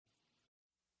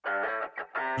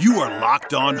You are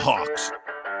Locked On Hawks,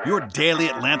 your daily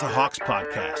Atlanta Hawks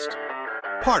podcast.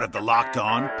 Part of the Locked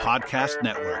On Podcast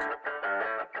Network.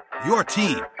 Your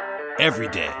team every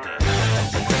day.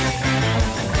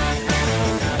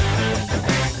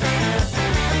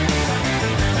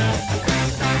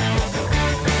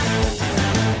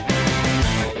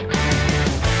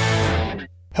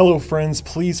 Hello friends,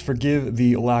 please forgive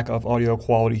the lack of audio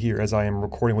quality here as I am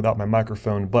recording without my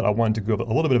microphone, but I wanted to give a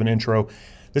little bit of an intro.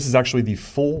 This is actually the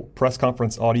full press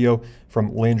conference audio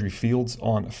from Landry Fields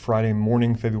on Friday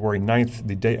morning, February 9th,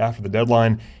 the day after the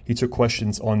deadline. He took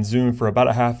questions on Zoom for about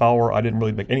a half hour. I didn't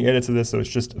really make any edits of this, so it's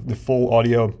just the full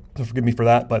audio. So forgive me for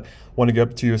that, but want to get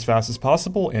up to you as fast as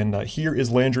possible. And here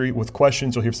is Landry with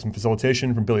questions. You'll hear some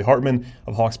facilitation from Billy Hartman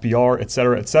of Hawks PR, et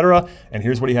cetera, et cetera. And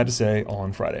here's what he had to say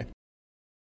on Friday.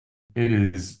 It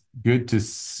is good to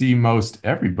see most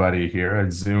everybody here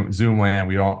at Zoom land.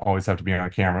 We don't always have to be on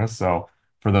camera. So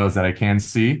for those that I can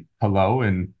see, hello,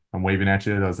 and I'm waving at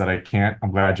you. Those that I can't,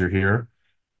 I'm glad you're here.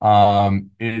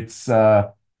 It's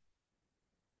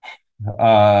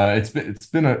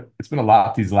been a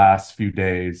lot these last few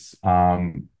days. I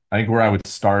think where I would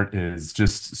start is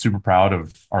just super proud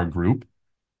of our group.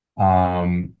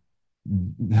 The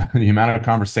amount of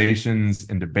conversations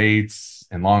and debates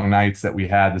and long nights that we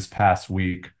had this past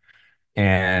week,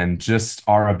 and just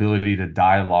our ability to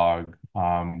dialogue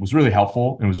was really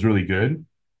helpful and was really good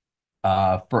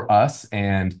for us.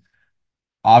 And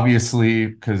obviously,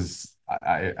 because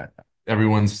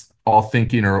everyone's all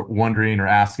thinking or wondering or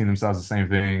asking themselves the same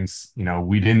things,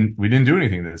 we didn't do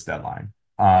anything this deadline.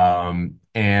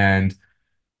 And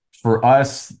for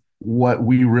us, what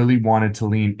we really wanted to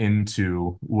lean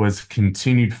into was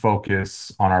continued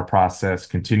focus on our process,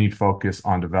 continued focus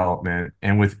on development.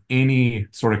 And with any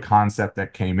sort of concept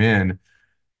that came in,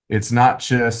 it's not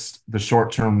just the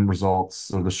short-term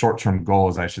results or the short-term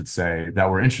goals, I should say,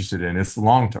 that we're interested in. It's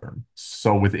long-term.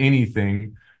 So with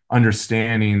anything,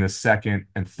 understanding the second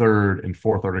and third and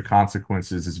fourth order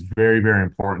consequences is very, very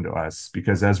important to us,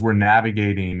 because as we're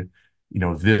navigating,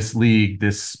 this league,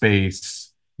 this space,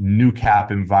 new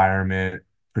cap environment,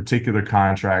 particular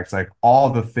contracts, like all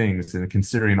the things, and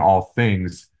considering all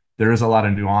things, there is a lot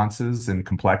of nuances and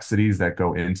complexities that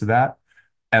go into that,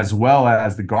 as well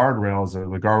as the guardrails, or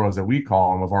the guardrails that we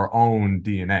call them, of our own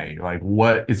DNA, like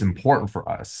what is important for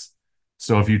us.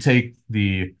 So if you take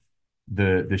the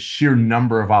sheer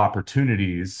number of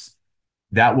opportunities,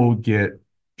 that will get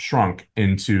shrunk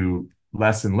into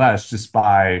less and less just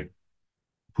by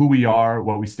who we are,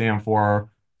 what we stand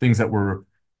for, things that we're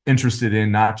interested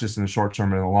in, not just in the short term,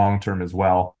 but in the long term as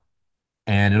well.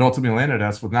 And it ultimately landed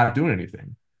us with not doing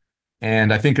anything.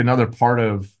 And I think another part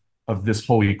of this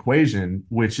whole equation,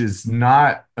 which is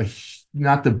not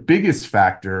the biggest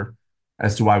factor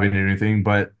as to why we didn't do anything,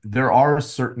 but there are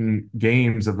certain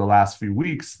games of the last few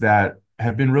weeks that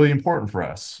have been really important for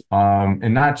us.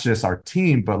 And not just our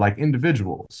team, but like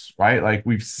individuals, right? Like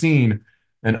we've seen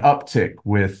an uptick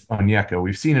with Onyeka.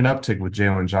 We've seen an uptick with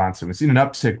Jalen Johnson. We've seen an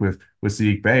uptick with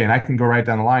Saddiq Bey. And I can go right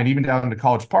down the line, even down to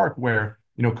College Park, where,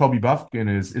 Kobe Buffkin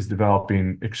is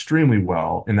developing extremely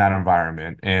well in that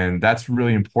environment. And that's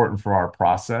really important for our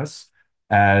process,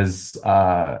 as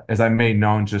I made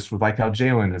known just with like how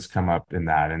Jalen has come up in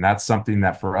that. And that's something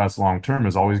that for us long-term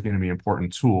is always going to be an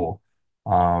important tool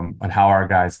on how our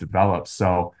guys develop.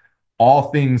 So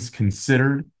all things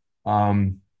considered,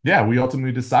 yeah, we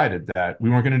ultimately decided that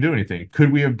we weren't going to do anything.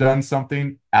 Could we have done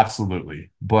something? Absolutely.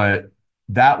 But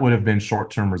that would have been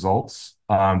short-term results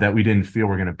that we didn't feel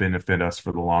were going to benefit us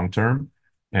for the long term.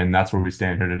 And that's where we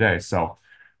stand here today. So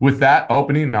with that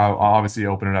opening, I'll obviously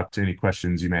open it up to any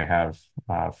questions you may have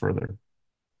further.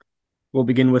 We'll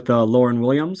begin with Lauren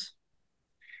Williams.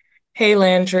 Hey,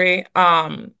 Landry.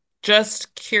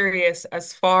 Just curious,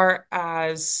 as far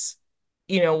as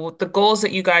the goals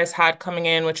that you guys had coming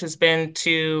in, which has been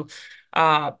to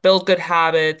build good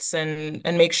habits and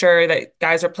make sure that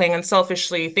guys are playing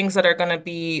unselfishly, things that are going to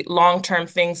be long-term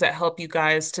things that help you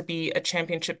guys to be a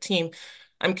championship team.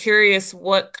 I'm curious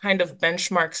what kind of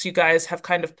benchmarks you guys have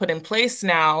kind of put in place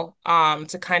now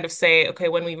to kind of say, okay,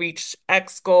 when we reach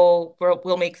X goal,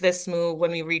 we'll make this move.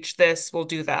 When we reach this, we'll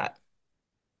do that.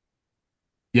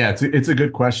 Yeah, it's a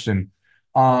good question.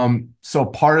 So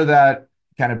part of that,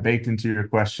 kind of baked into your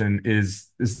question, is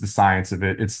the science of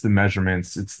it. It's the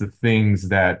measurements. It's the things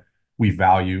that we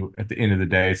value at the end of the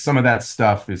day. Some of that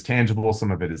stuff is tangible. Some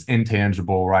of it is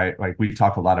intangible, right? Like we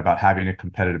talk a lot about having a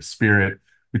competitive spirit.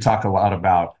 We talk a lot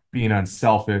about being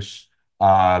unselfish,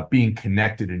 being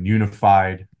connected and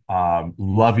unified,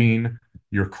 loving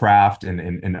your craft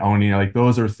and owning. Like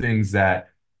those are things that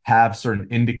have certain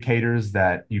indicators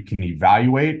that you can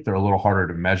evaluate. They're a little harder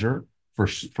to measure.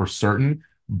 for certain.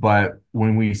 But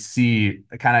when we see,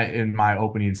 kind of in my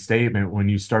opening statement, when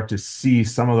you start to see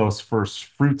some of those first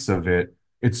fruits of it,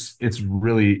 it's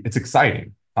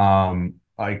exciting.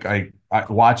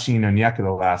 Watching Onyeka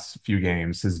the last few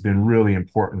games has been really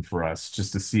important for us,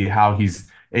 just to see how he's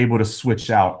able to switch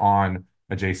out on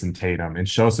a Jason Tatum and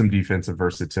show some defensive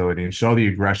versatility and show the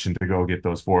aggression to go get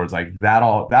those boards. Like that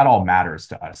all matters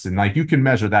to us. And like you can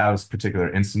measure those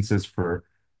particular instances for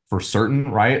certain,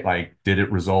 right? Like, did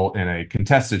it result in a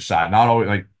contested shot? Not always.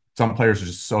 Like, some players are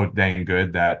just so dang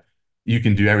good that you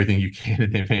can do everything you can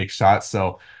and they make shots.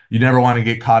 So you never want to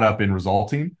get caught up in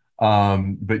resulting.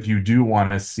 But you do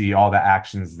want to see all the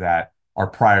actions that are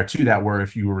prior to that, where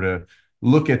if you were to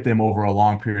look at them over a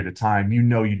long period of time,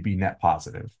 you'd be net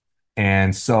positive.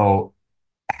 And so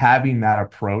having that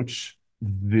approach,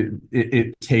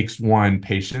 it takes one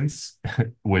patience,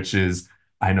 which is,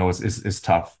 I know is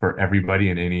tough for everybody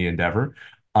in any endeavor.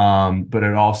 But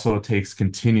it also takes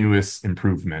continuous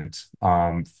improvement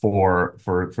for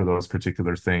those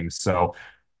particular things. So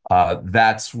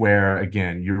that's where,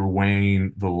 again, you're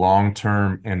weighing the long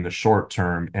term and the short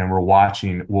term, and we're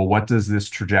watching, well, what does this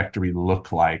trajectory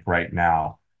look like right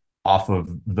now off of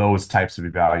those types of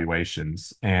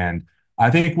evaluations? And I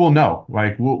think we'll know,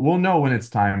 like we'll know when it's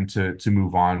time to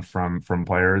move on from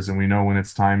players, and we know when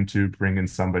it's time to bring in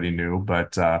somebody new.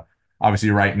 But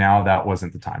obviously, right now, that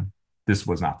wasn't the time. This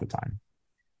was not the time.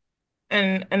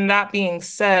 And that being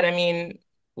said, I mean,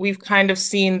 we've kind of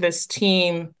seen this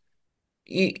team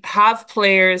have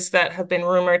players that have been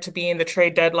rumored to be in the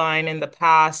trade deadline in the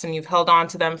past, and you've held on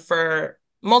to them for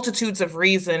multitudes of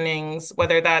reasonings,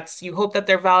 whether that's you hope that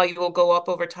their value will go up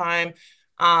over time,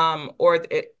 or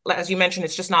as you mentioned,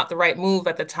 it's just not the right move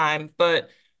at the time. But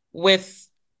with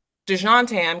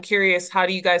DeJounte, I'm curious, how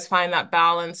do you guys find that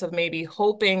balance of maybe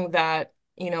hoping that,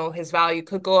 his value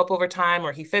could go up over time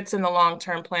or he fits in the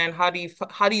long-term plan? How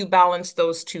do you balance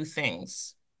those two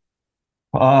things?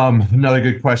 Another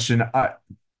good question.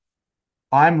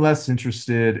 I'm less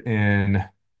interested in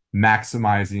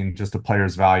maximizing just a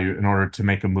player's value in order to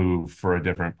make a move for a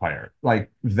different player. Like,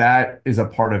 that is a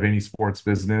part of any sports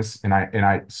business, and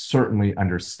I certainly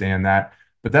understand that.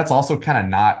 But that's also kind of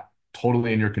not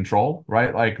totally in your control,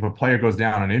 right? Like, if a player goes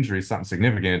down on injury, something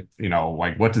significant,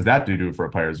 like, what does that do for a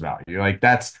player's value? Like,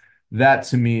 that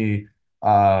to me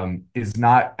is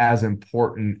not as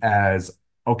important as,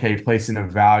 okay, placing a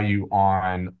value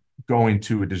on going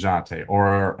to a DeJounte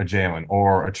or a Jalen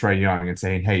or a Trae Young and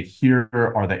saying, hey, here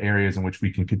are the areas in which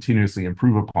we can continuously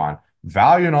improve upon.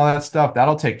 Value and all that stuff,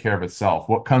 that'll take care of itself.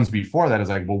 What comes before that is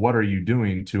like, well, what are you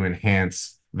doing to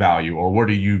enhance value, or what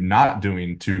are you not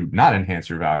doing to not enhance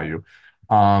your value?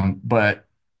 But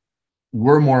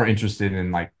we're more interested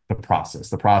in like the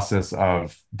process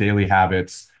of daily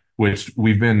habits, which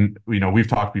we've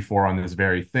talked before on this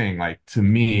very thing. Like, to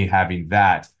me, having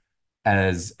that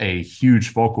as a huge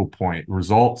focal point,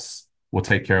 results will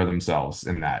take care of themselves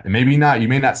in that. And maybe not, you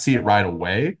may not see it right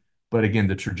away, but again,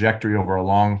 the trajectory over a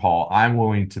long haul, I'm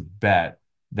willing to bet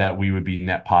that we would be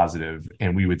net positive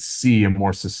and we would see a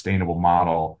more sustainable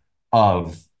model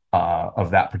of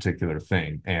that particular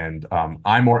thing. And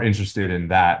I'm more interested in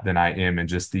that than I am in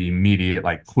just the immediate,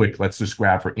 like, quick, let's just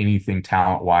grab for anything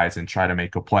talent wise and try to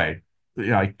make a play.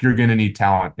 Like, you're going to need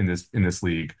talent in this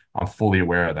league. I'm fully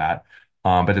aware of that.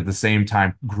 But at the same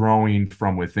time, growing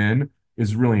from within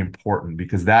is really important,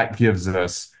 because that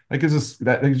just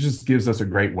gives us a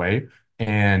great way.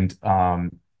 And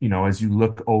as you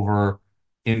look over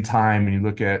in time and you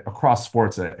look at across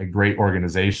sports at great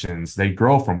organizations, they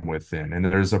grow from within, and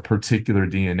there's a particular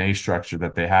DNA structure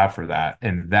that they have for that.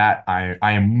 And that I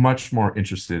am much more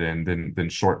interested in than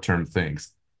short-term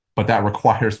things. But that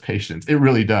requires patience. It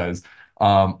really does.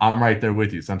 I'm right there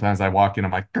with you. Sometimes I walk in, I'm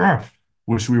like,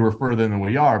 wish we were further than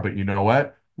we are, but you know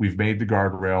what? We've made the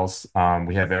guardrails.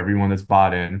 We have everyone that's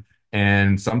bought in.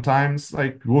 And sometimes,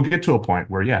 like, we'll get to a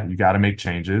point where, yeah, you got to make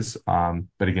changes.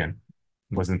 But again,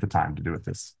 wasn't the time to do it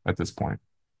at this point.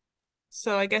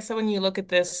 So I guess when you look at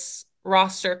this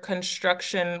roster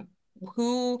construction,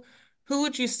 who who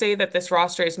would you say that this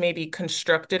roster is maybe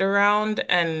constructed around,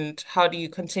 and how do you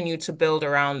continue to build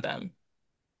around them?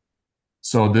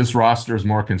 So this roster is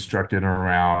more constructed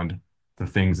around the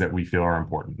things that we feel are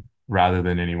important rather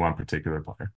than any one particular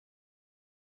player.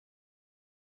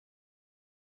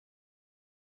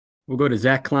 We'll go to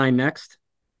Zach Klein next.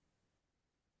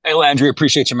 Hey, Landry,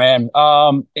 appreciate you, man.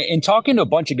 In talking to a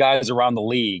bunch of guys around the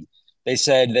league, they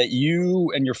said that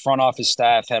you and your front office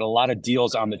staff had a lot of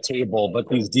deals on the table, but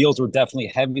these deals were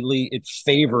definitely it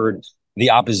favored the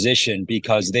opposition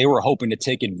because they were hoping to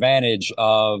take advantage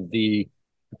of the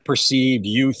perceived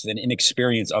youth and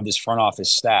inexperience of this front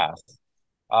office staff.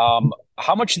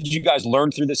 How much did you guys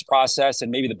learn through this process?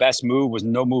 And maybe the best move was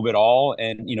no move at all.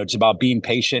 And, it's about being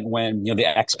patient when, the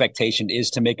expectation is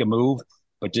to make a move,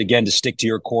 but again, to stick to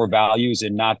your core values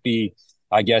and not be,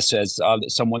 I guess, as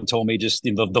someone told me, just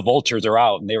the vultures are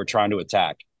out and they were trying to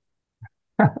attack.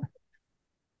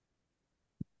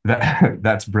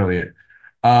 That's brilliant.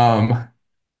 Um,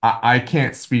 I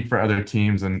can't speak for other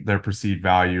teams and their perceived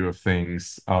value of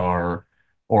things, or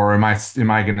am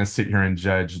I going to sit here and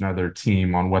judge another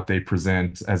team on what they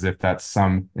present as if that's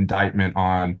some indictment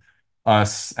on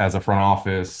us as a front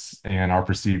office and our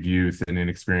perceived youth and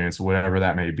inexperience, whatever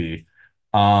that may be.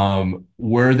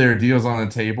 Were there deals on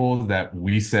the table that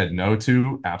we said no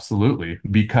to? Absolutely,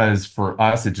 because for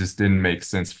us it just didn't make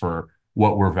sense for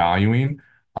what we're valuing,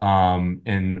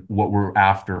 and what we're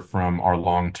after from our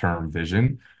long-term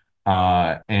vision.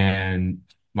 And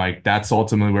like that's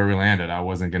ultimately where we landed. I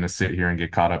wasn't going to sit here and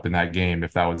get caught up in that game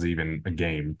if that was even a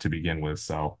game to begin with.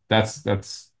 So that's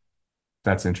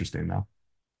interesting though.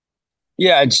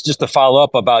 Yeah, it's just to follow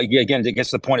up about, again, it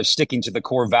gets to the point of sticking to the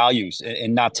core values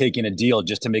and not taking a deal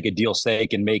just to make a deal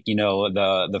sake and make,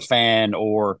 the fan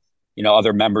or,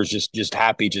 other members just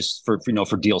happy just for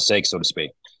deal's sake, so to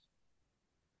speak.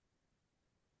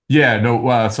 Yeah,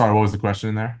 no, sorry, what was the question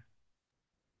in there?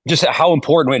 Just how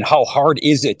important and how hard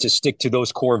is it to stick to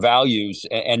those core values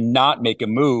and not make a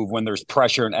move when there's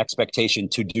pressure and expectation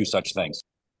to do such things?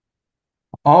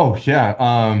 Oh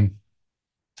yeah.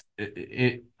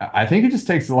 I think it just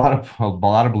takes a lot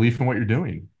of belief in what you're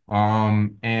doing.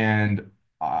 And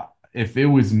if it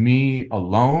was me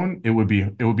alone, it would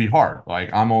be hard.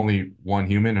 Like I'm only one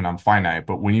human and I'm finite.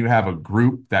 But when you have a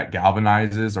group that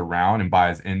galvanizes around and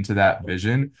buys into that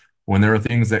vision, when there are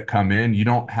things that come in, you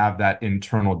don't have that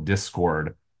internal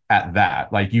discord at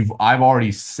that. Like I've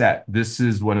already set this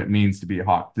is what it means to be a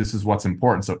Hawk. This is what's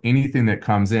important. So anything that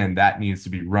comes in, that needs to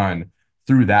be run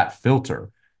through that filter.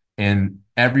 And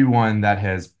everyone that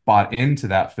has bought into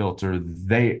that filter,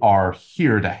 they are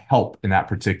here to help in that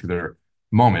particular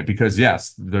moment. Because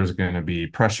yes, there's going to be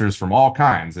pressures from all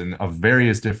kinds and of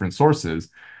various different sources.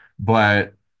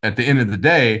 But at the end of the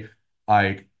day,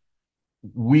 like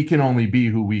we can only be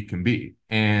who we can be.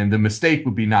 And the mistake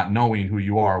would be not knowing who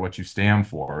you are, what you stand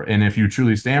for. And if you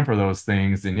truly stand for those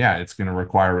things, then yeah, it's going to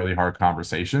require really hard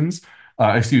conversations.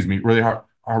 Excuse me, really hard.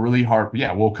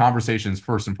 Yeah, well, conversations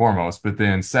first and foremost, but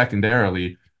then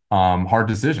secondarily, hard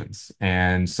decisions.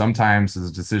 And sometimes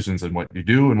there's decisions in what you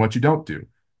do and what you don't do.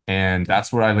 And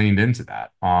that's what I leaned into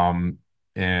that.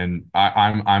 And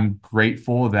I'm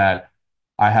grateful that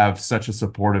I have such a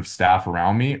supportive staff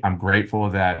around me. I'm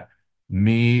grateful that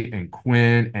me and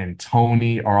Quinn and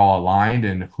Tony are all aligned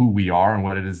in who we are and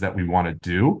what it is that we want to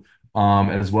do,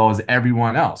 as well as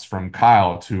everyone else from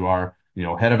Kyle to our,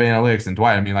 head of analytics and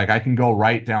Dwight. I mean, like I can go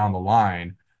right down the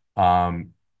line,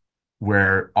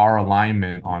 where our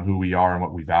alignment on who we are and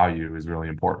what we value is really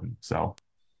important. So,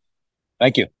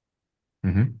 thank you.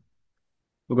 Mm-hmm.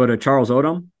 We'll go to Charles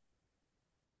Odom.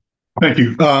 Thank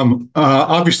you.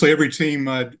 Obviously, every team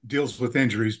deals with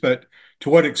injuries, but to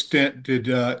what extent did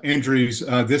injuries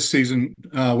this season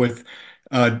with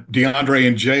DeAndre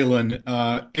and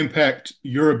Jalen impact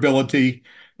your ability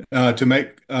to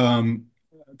make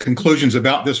conclusions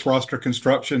about this roster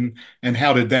construction, and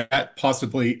how did that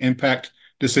possibly impact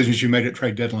decisions you made at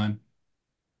trade deadline?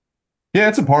 Yeah,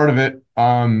 it's a part of it.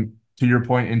 To your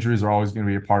point, injuries are always going to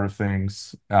be a part of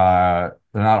things. They're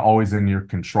not always in your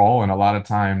control, and a lot of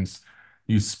times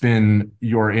you spend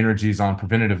your energies on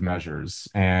preventative measures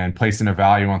and placing a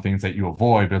value on things that you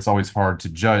avoid, but it's always hard to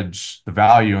judge the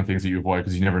value on things that you avoid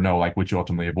because you never know like what you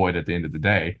ultimately avoid at the end of the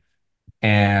day.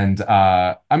 And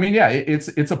I mean, yeah,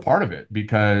 it's a part of it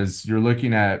because you're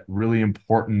looking at really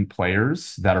important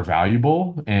players that are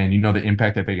valuable and the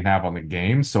impact that they can have on the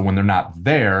game. So when they're not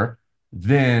there,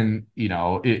 then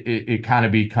it kind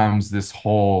of becomes this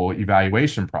whole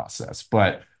evaluation process.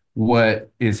 But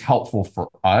what is helpful for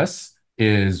us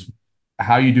is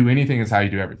how you do anything is how you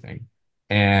do everything.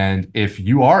 And if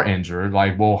you are injured,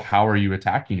 like, well, how are you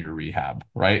attacking your rehab,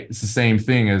 right? It's the same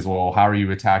thing as, well, how are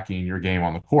you attacking your game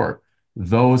on the court?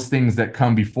 Those things that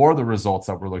come before the results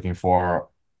that we're looking for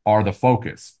are the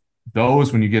focus.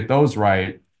 Those, when you get those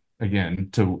right, again,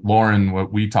 to Lauren,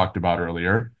 what we talked about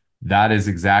earlier, that is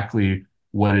exactly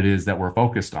what it is that we're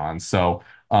focused on. So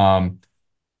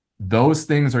those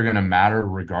things are going to matter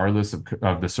regardless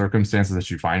of the circumstances that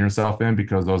you find yourself in,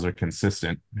 because those are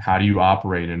consistent. How do you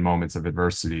operate in moments of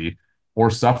adversity or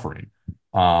suffering,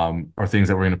 or things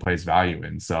that we're going to place value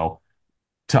in? So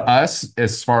to us,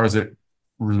 as far as it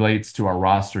relates to our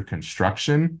roster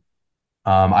construction,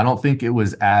 I don't think it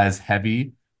was as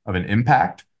heavy of an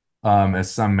impact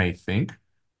as some may think.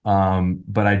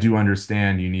 But I do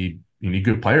understand you need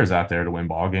good players out there to win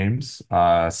ball games.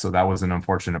 So that was an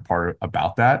unfortunate part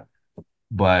about that.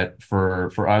 But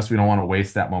for us, we don't want to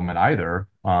waste that moment either,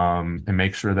 and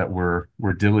make sure that we're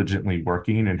diligently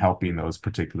working and helping those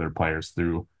particular players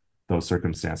through those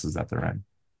circumstances that they're in.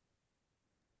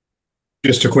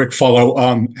 Just a quick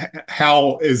follow.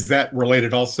 How is that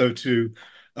related also to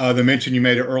the mention you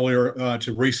made earlier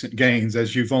to recent gains,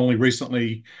 as you've only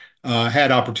recently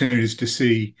had opportunities to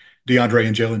see DeAndre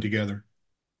and Jalen together?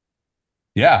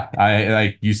 Yeah, I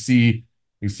like you see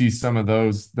some of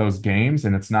those games,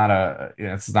 and it's not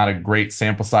a great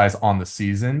sample size on the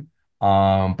season.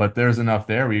 But there's enough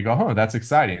there where you go, oh, that's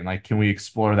exciting. Like, can we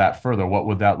explore that further? What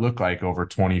would that look like over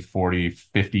 20, 40,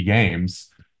 50 games?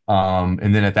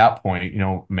 And then at that point,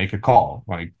 make a call.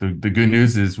 Like the good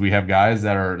news is we have guys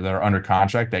that are under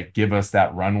contract that give us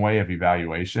that runway of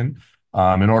evaluation,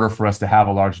 in order for us to have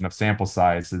a large enough sample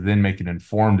size to then make an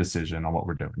informed decision on what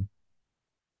we're doing.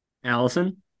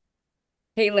 Allison?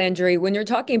 Hey, Landry, when you're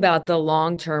talking about the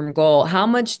long-term goal, how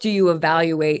much do you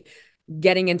evaluate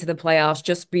getting into the playoffs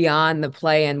just beyond the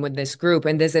play-in with this group?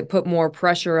 And does it put more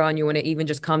pressure on you when it even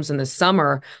just comes in the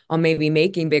summer on maybe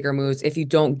making bigger moves if you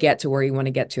don't get to where you want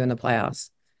to get to in the playoffs?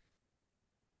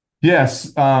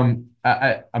 Yes. I'm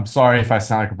sorry if I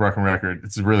sound like a broken record.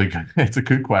 It's a really good, it's a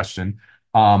good question.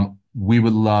 We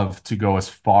would love to go as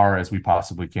far as we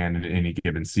possibly can in any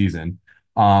given season.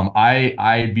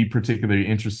 I'd be particularly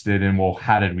interested in, well,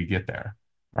 how did we get there?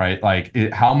 Right? Like,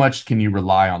 how much can you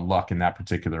rely on luck in that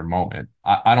particular moment?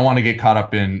 I don't want to get caught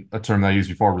up in a term that I used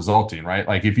before, resulting, right?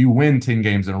 Like, if you win 10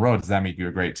 games in a row, does that make you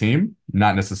a great team?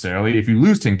 Not necessarily. If you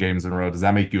lose 10 games in a row, does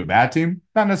that make you a bad team?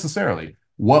 Not necessarily.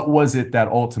 What was it that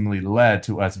ultimately led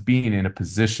to us being in a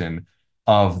position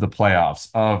of the playoffs,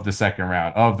 of the second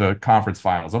round, of the conference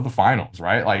finals, of the finals,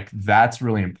 right? Like, that's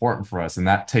really important for us. And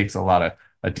that takes a lot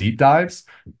of deep dives.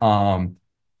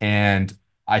 And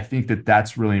I think that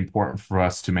that's really important for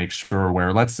us to make sure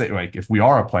where, let's say, like, if we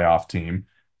are a playoff team,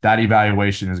 that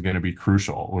evaluation is going to be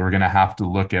crucial. We're going to have to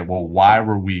look at, well, why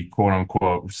were we quote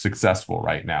unquote successful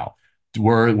right now?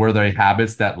 Were they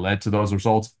habits that led to those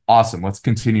results? Awesome. Let's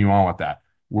continue on with that.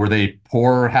 Were they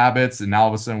poor habits, and now all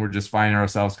of a sudden we're just finding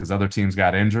ourselves because other teams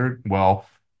got injured? Well,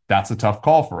 that's a tough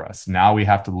call for us. Now we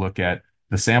have to look at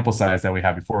the sample size that we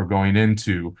have before going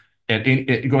into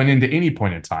any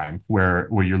point in time where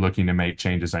you're looking to make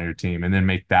changes on your team, and then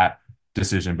make that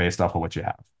decision based off of what you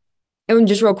have. And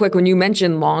just real quick, when you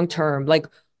mention long term, like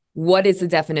what is the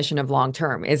definition of long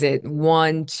term? Is it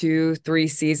 1, 2, 3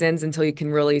 seasons until you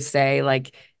can really say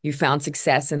like you found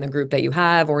success in the group that you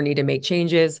have or need to make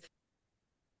changes?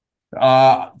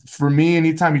 For me,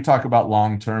 anytime you talk about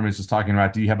long term, it's just talking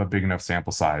about, do you have a big enough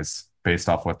sample size based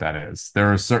off what that is?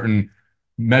 There are certain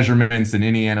measurements in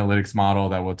any analytics model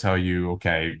that will tell you,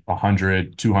 okay,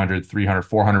 100, 200, 300,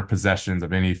 400 possessions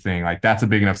of anything. Like, that's a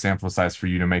big enough sample size for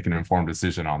you to make an informed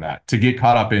decision on that. To get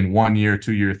caught up in 1 year,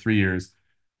 2 year, 3 years,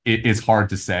 it is hard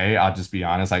to say. I'll just be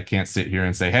honest. I can't sit here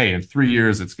and say, hey, in 3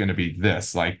 years, it's going to be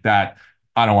this. Like that.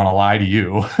 I don't want to lie to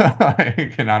you.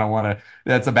 And I don't want to,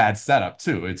 that's a bad setup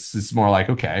too. It's more like,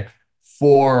 okay,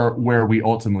 for where we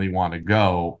ultimately want to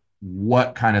go,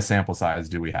 what kind of sample size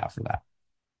do we have for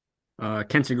that?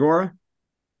 Ken Segura?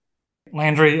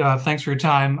 Landry, thanks for your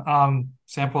time.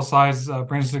 Sample size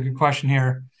brings us a good question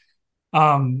here.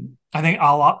 I think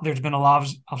there's been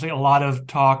obviously a lot of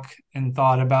talk and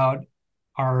thought about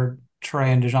our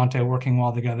Trey and DeJounte working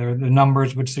well together. The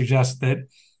numbers would suggest that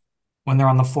when they're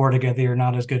on the floor together, you're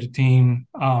not as good a team.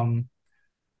 On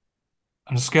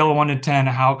a scale of 1 to 10,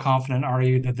 how confident are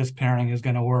you that this pairing is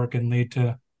going to work and lead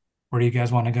to where do you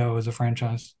guys want to go as a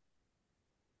franchise?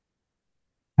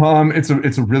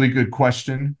 It's a really good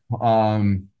question.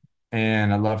 And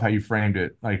I love how you framed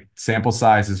it. Like, sample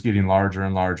size is getting larger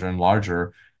and larger and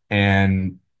larger.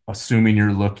 And assuming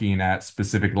you're looking at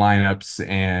specific lineups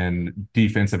and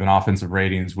defensive and offensive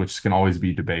ratings, which can always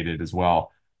be debated as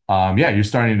well. Yeah, you're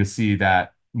starting to see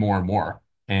that more and more.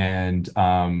 And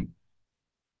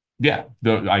yeah,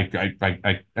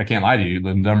 I can't lie to you.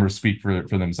 The numbers speak for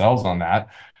themselves on that.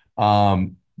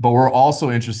 But we're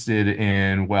also interested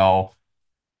in, well,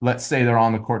 let's say they're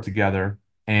on the court together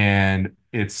and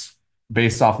it's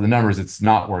based off of the numbers, it's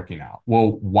not working out.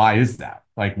 Well, why is that?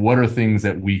 Like, what are things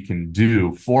that we can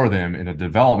do for them in a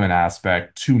development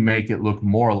aspect to make it look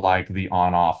more like the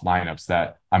on-off lineups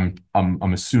that I'm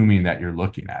assuming that you're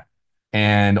looking at?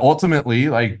 And ultimately,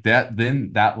 like that,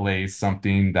 then that lays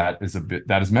something that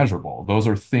is measurable. Those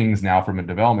are things now from a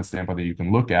development standpoint that you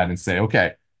can look at and say,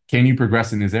 okay, can you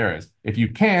progress in these areas? If you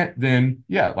can't, then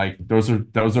yeah, like those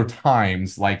are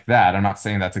times like that. I'm not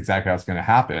saying that's exactly how it's going to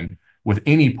happen, with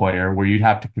any player where you'd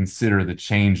have to consider the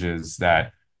changes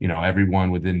that,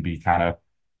 everyone would then be kind of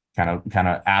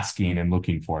asking and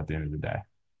looking for at the end of the day.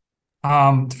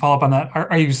 To follow up on that,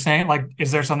 are you saying like,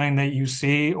 is there something that you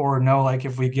see or know, like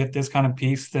if we get this kind of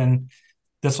piece, then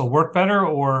this will work better?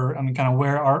 Or I mean, kind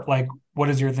of what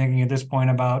is your thinking at this point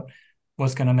about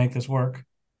what's going to make this work?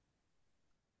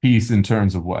 Piece in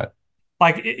terms of what?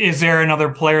 Like, is there another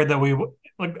player that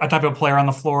like a type of player on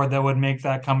the floor that would make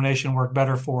that combination work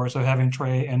better for us? So having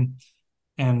Trey and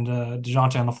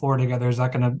DeJounte on the floor together, is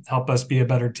that going to help us be a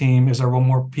better team? Is there one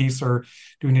more piece, or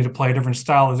do we need to play a different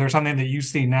style? Is there something that you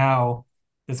see now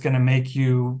that's going to make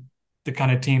you the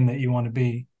kind of team that you want to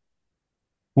be?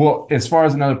 Well, as far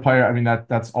as another player, I mean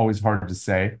that's always hard to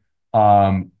say.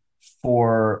 Um,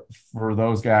 for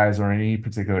those guys or in any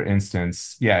particular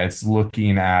instance, yeah, it's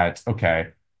looking at, okay,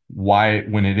 why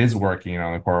when it is working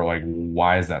on the court, like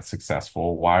why is that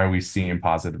successful? Why are we seeing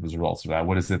positive results of that?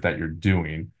 What is it that you're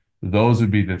doing? Those would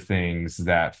be the things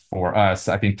that for us,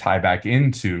 I think tie back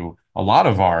into a lot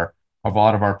of our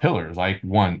pillars. Like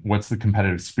one, what's the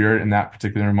competitive spirit in that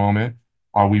particular moment?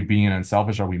 Are we being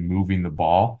unselfish? Are we moving the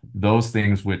ball? Those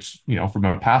things which, from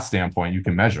a pass standpoint, you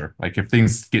can measure. Like if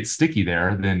things get sticky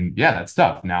there, then yeah, that's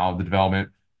tough. Now the development,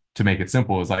 to make it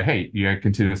simple, is like, hey, you got to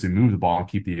continuously move the ball and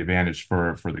keep the advantage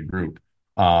for the group.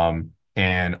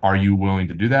 And are you willing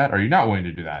to do that? Are you not willing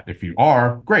to do that? If you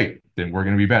are, great, then we're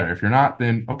going to be better. If you're not,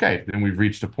 then okay, then we've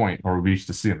reached a point or we've reached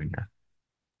a ceiling here.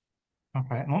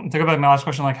 Okay. Well, think about my last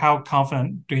question. Like, how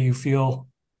confident do you feel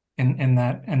in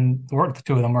that and the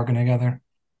two of them working together?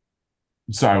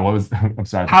 Sorry, what was I'm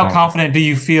sorry. How confident do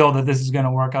you feel that this is going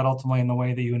to work out ultimately in the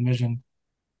way that you envision?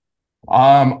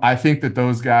 I think that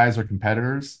those guys are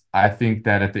competitors. I think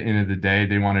that at the end of the day,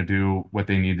 they want to do what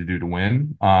they need to do to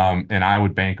win. And I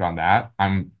would bank on that.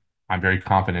 I'm very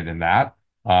confident in that.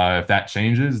 If that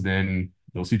changes, then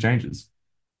you'll see changes.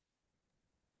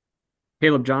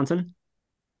 Caleb Johnson.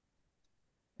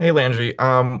 Hey Landry,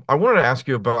 I wanted to ask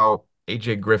you about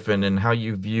AJ Griffin and how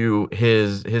you view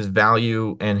his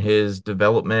value and his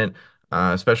development,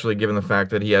 especially given the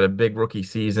fact that he had a big rookie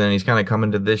season. He's kind of come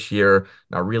into this year,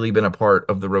 not really been a part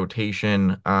of the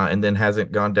rotation, and then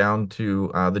hasn't gone down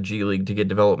to the G League to get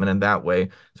development in that way.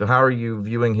 So how are you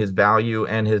viewing his value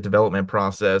and his development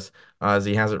process, as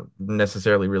he hasn't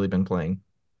necessarily really been playing?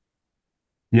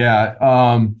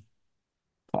 Yeah.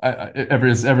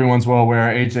 Everyone's well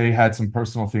aware AJ had some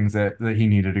personal things that he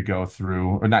needed to go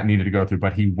through, or not needed to go through,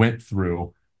 but he went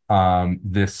through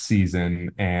this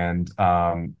season. And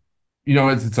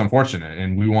it's unfortunate.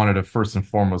 And we wanted to first and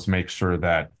foremost make sure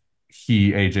that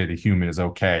AJ the human, is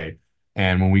okay.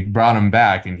 And when we brought him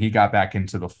back and he got back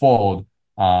into the fold,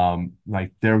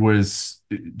 like there was,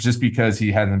 just because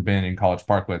he hasn't been in College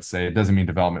Park, let's say, it doesn't mean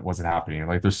development wasn't happening.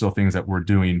 Like there's still things that we're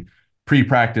doing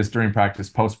pre-practice, during practice,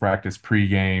 post-practice,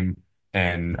 pre-game,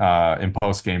 and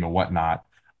post-game and whatnot.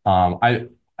 I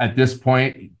At this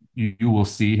point, you will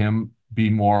see him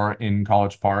be more in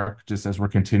College Park, just as we're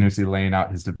continuously laying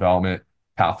out his development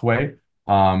pathway.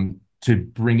 To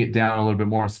bring it down a little bit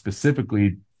more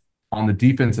specifically on the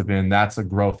defensive end, that's a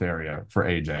growth area for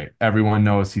AJ. Everyone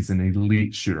knows he's an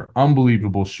elite shooter,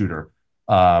 unbelievable shooter,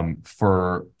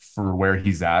 for where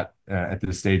he's at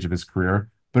this stage of his career.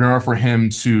 But in order for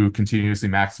him to continuously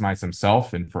maximize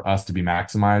himself and for us to be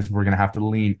maximized, we're going to have to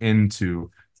lean into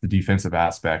the defensive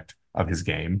aspect of his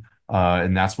game.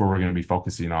 And that's where we're going to be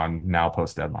focusing on now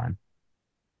post deadline.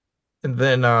 And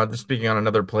then just speaking on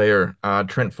another player,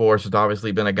 Trent Forrest has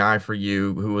obviously been a guy for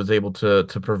you who was able to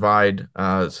provide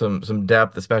some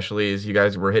depth, especially as you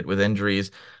guys were hit with injuries.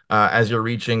 As you're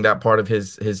reaching that part of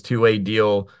his two-way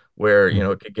deal where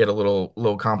it could get a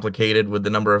little complicated with the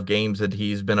number of games that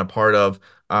he's been a part of.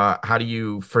 How do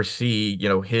you foresee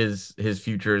his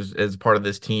futures as part of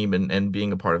this team and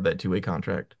being a part of that two-way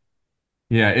contract?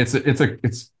 Yeah,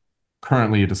 it's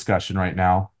currently a discussion right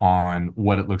now on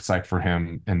what it looks like for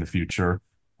him in the future.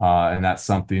 And that's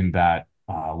something that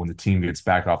when the team gets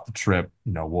back off the trip,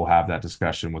 we'll have that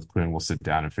discussion with Quinn. We'll sit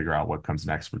down and figure out what comes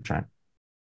next for Trent.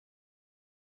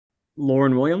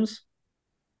 Lauren Williams.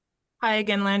 Hi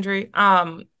again, Landry.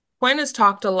 Quinn has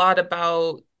talked a lot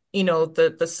about,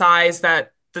 the size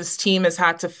that this team has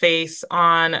had to face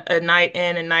on a night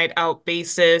in and night out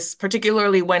basis,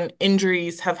 particularly when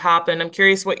injuries have happened. I'm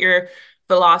curious what your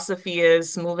philosophy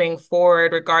is moving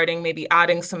forward regarding maybe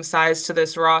adding some size to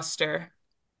this roster.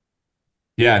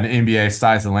 Yeah, and the NBA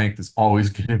size and length is always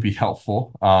going to be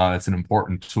helpful. It's an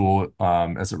important tool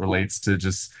as it relates to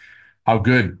just how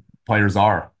good players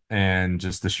are and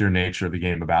just the sheer nature of the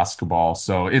game of basketball.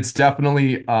 So it's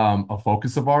definitely a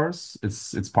focus of ours.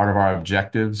 It's part of our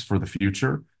objectives for the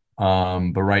future.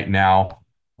 But right now,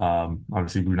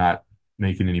 Obviously, we're not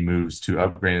making any moves to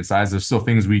upgrade in size. There's still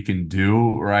things we can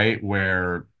do, right?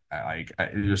 Where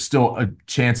there's still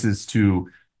chances to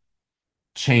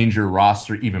change your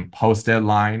roster even post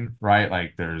deadline, right?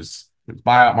 Like there's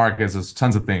buyout markets, there's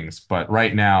tons of things, but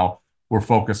right now we're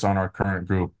focused on our current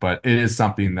group. But it is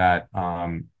something that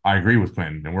I agree with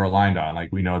Quinn and we're aligned on. Like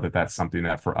we know that that's something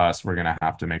that for us we're gonna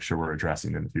have to make sure we're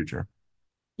addressing in the future.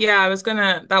 Yeah,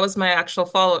 that was my actual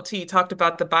follow-up too. You talked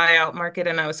about the buyout market,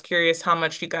 and I was curious how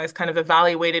much you guys kind of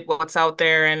evaluated what's out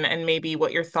there and maybe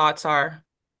what your thoughts are.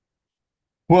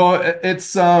 Well,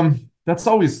 it's that's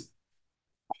always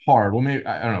hard. Well, maybe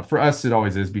I don't know. For us, it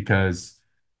always is because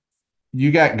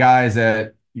you got guys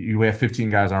that you have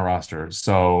 15 guys on a roster.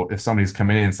 So if somebody's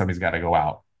coming in, somebody's got to go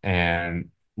out. And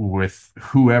with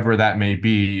whoever that may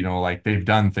be, like they've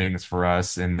done things for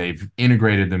us and they've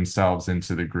integrated themselves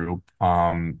into the group.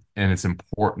 And it's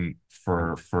important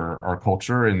for our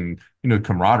culture and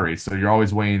camaraderie. So you're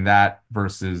always weighing that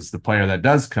versus the player that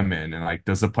does come in. And like,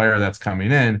 does the player that's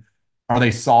coming in, are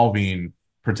they solving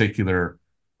particular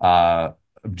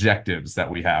objectives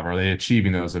that we have? Are they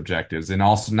achieving those objectives? And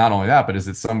also, not only that, but is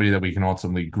it somebody that we can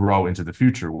ultimately grow into the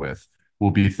future with?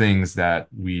 Will be things that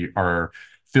we are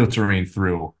filtering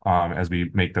through as we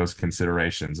make those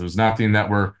considerations. There's nothing that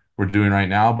we're doing right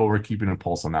now, but we're keeping a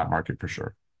pulse on that market for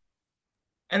sure.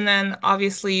 And then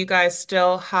obviously you guys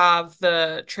still have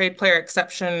the trade player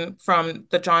exception from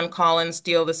the John Collins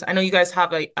deal. I know you guys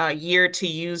have a year to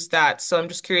use that. So I'm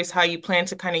just curious how you plan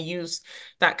to kind of use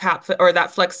that cap or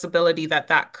that flexibility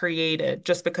that created,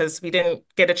 just because we didn't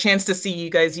get a chance to see you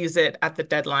guys use it at the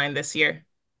deadline this year.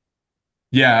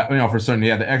 Yeah, for certain.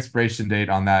 Yeah, the expiration date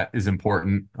on that is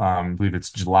important. I believe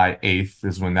it's July 8th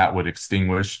is when that would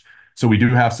extinguish. So we do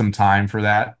have some time for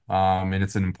that. And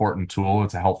it's an important tool.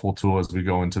 It's a helpful tool as we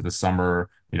go into the summer,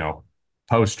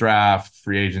 post draft,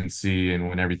 free agency, and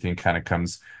when everything kind of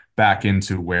comes back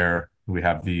into where we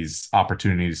have these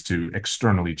opportunities to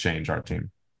externally change our team.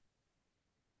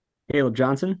 Caleb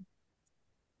Johnson.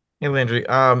 Hey Landry,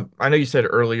 I know you said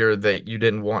earlier that you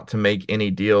didn't want to make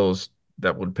any deals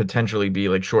that would potentially be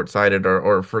like short-sighted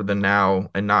or for the now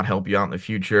and not help you out in the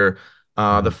future.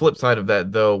 The flip side of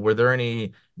that, though, were there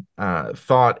any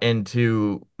thought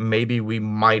into maybe we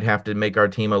might have to make our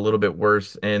team a little bit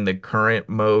worse in the current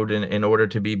mode in order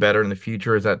to be better in the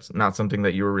future? Is that not something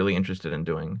that you were really interested in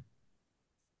doing?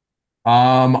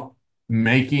 Um,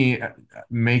 making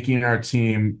our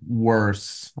team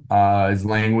worse is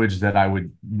language that I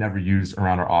would never use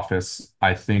around our office.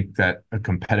 I think that a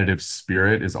competitive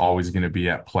spirit is always going to be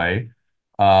at play.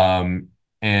 Um,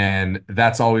 and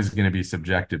that's always going to be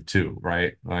subjective too,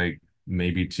 right? Like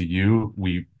maybe to you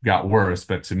we got worse,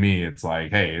 but to me it's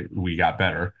like, hey, we got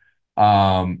better.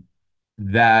 Um,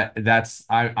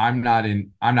 I'm not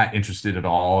interested at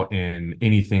all in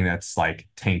anything that's like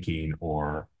tanking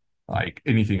or like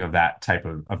anything of that type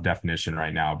of definition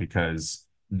right now, because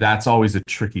that's always a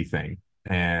tricky thing.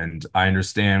 And I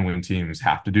understand when teams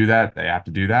have to do that, they have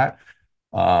to do that.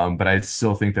 But I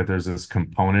still think that there's this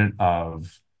component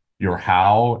of your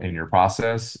how and your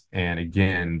process. And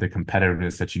again, the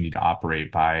competitiveness that you need to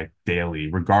operate by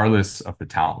daily, regardless of the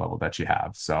talent level that you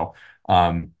have. So,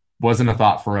 wasn't a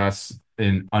thought for us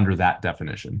in under that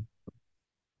definition.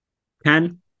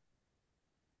 Ken.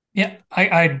 Yeah,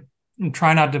 I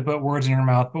try not to put words in your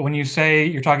mouth, but when you say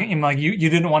you're talking like you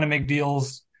didn't want to make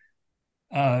deals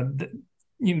that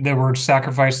were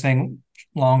sacrificing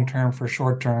long term for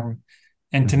short term.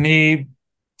 And to me,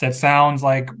 that sounds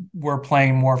like we're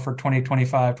playing more for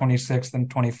 2025, 26 than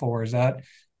 24. Is that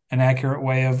an accurate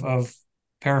way of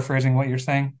paraphrasing what you're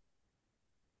saying?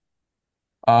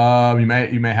 You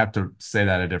may have to say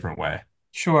that a different way.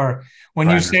 Sure. When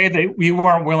you say that we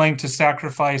weren't willing to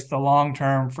sacrifice the long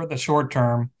term for the short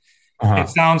term, it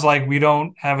sounds like we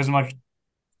don't have as much,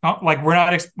 like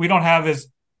we don't have as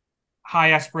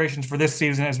high aspirations for this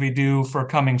season as we do for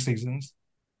coming seasons.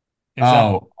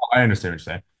 I understand what you're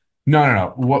saying.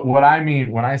 No. What I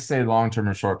mean when I say long term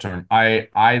or short term,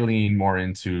 I lean more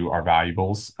into our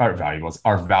values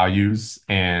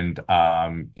and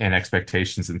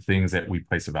expectations and things that we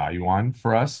place a value on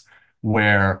for us.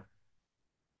 Where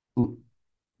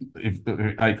if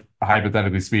like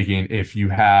hypothetically speaking, if you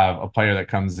have a player that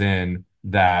comes in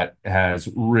that has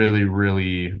really,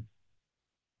 really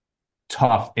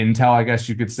tough intel, I guess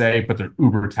you could say, but they're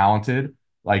uber talented.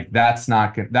 Like that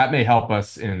may help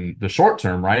us in the short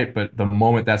term, right? But the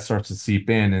moment that starts to seep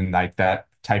in and like that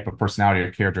type of personality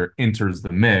or character enters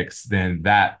the mix, then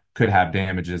that could have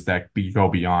damages that go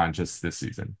beyond just this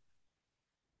season.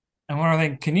 And what are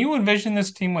they? Can you envision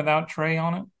this team without Trey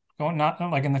on it? Going not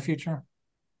like in the future?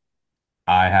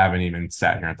 I haven't even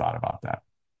sat here and thought about that.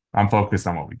 I'm focused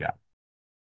on what we got.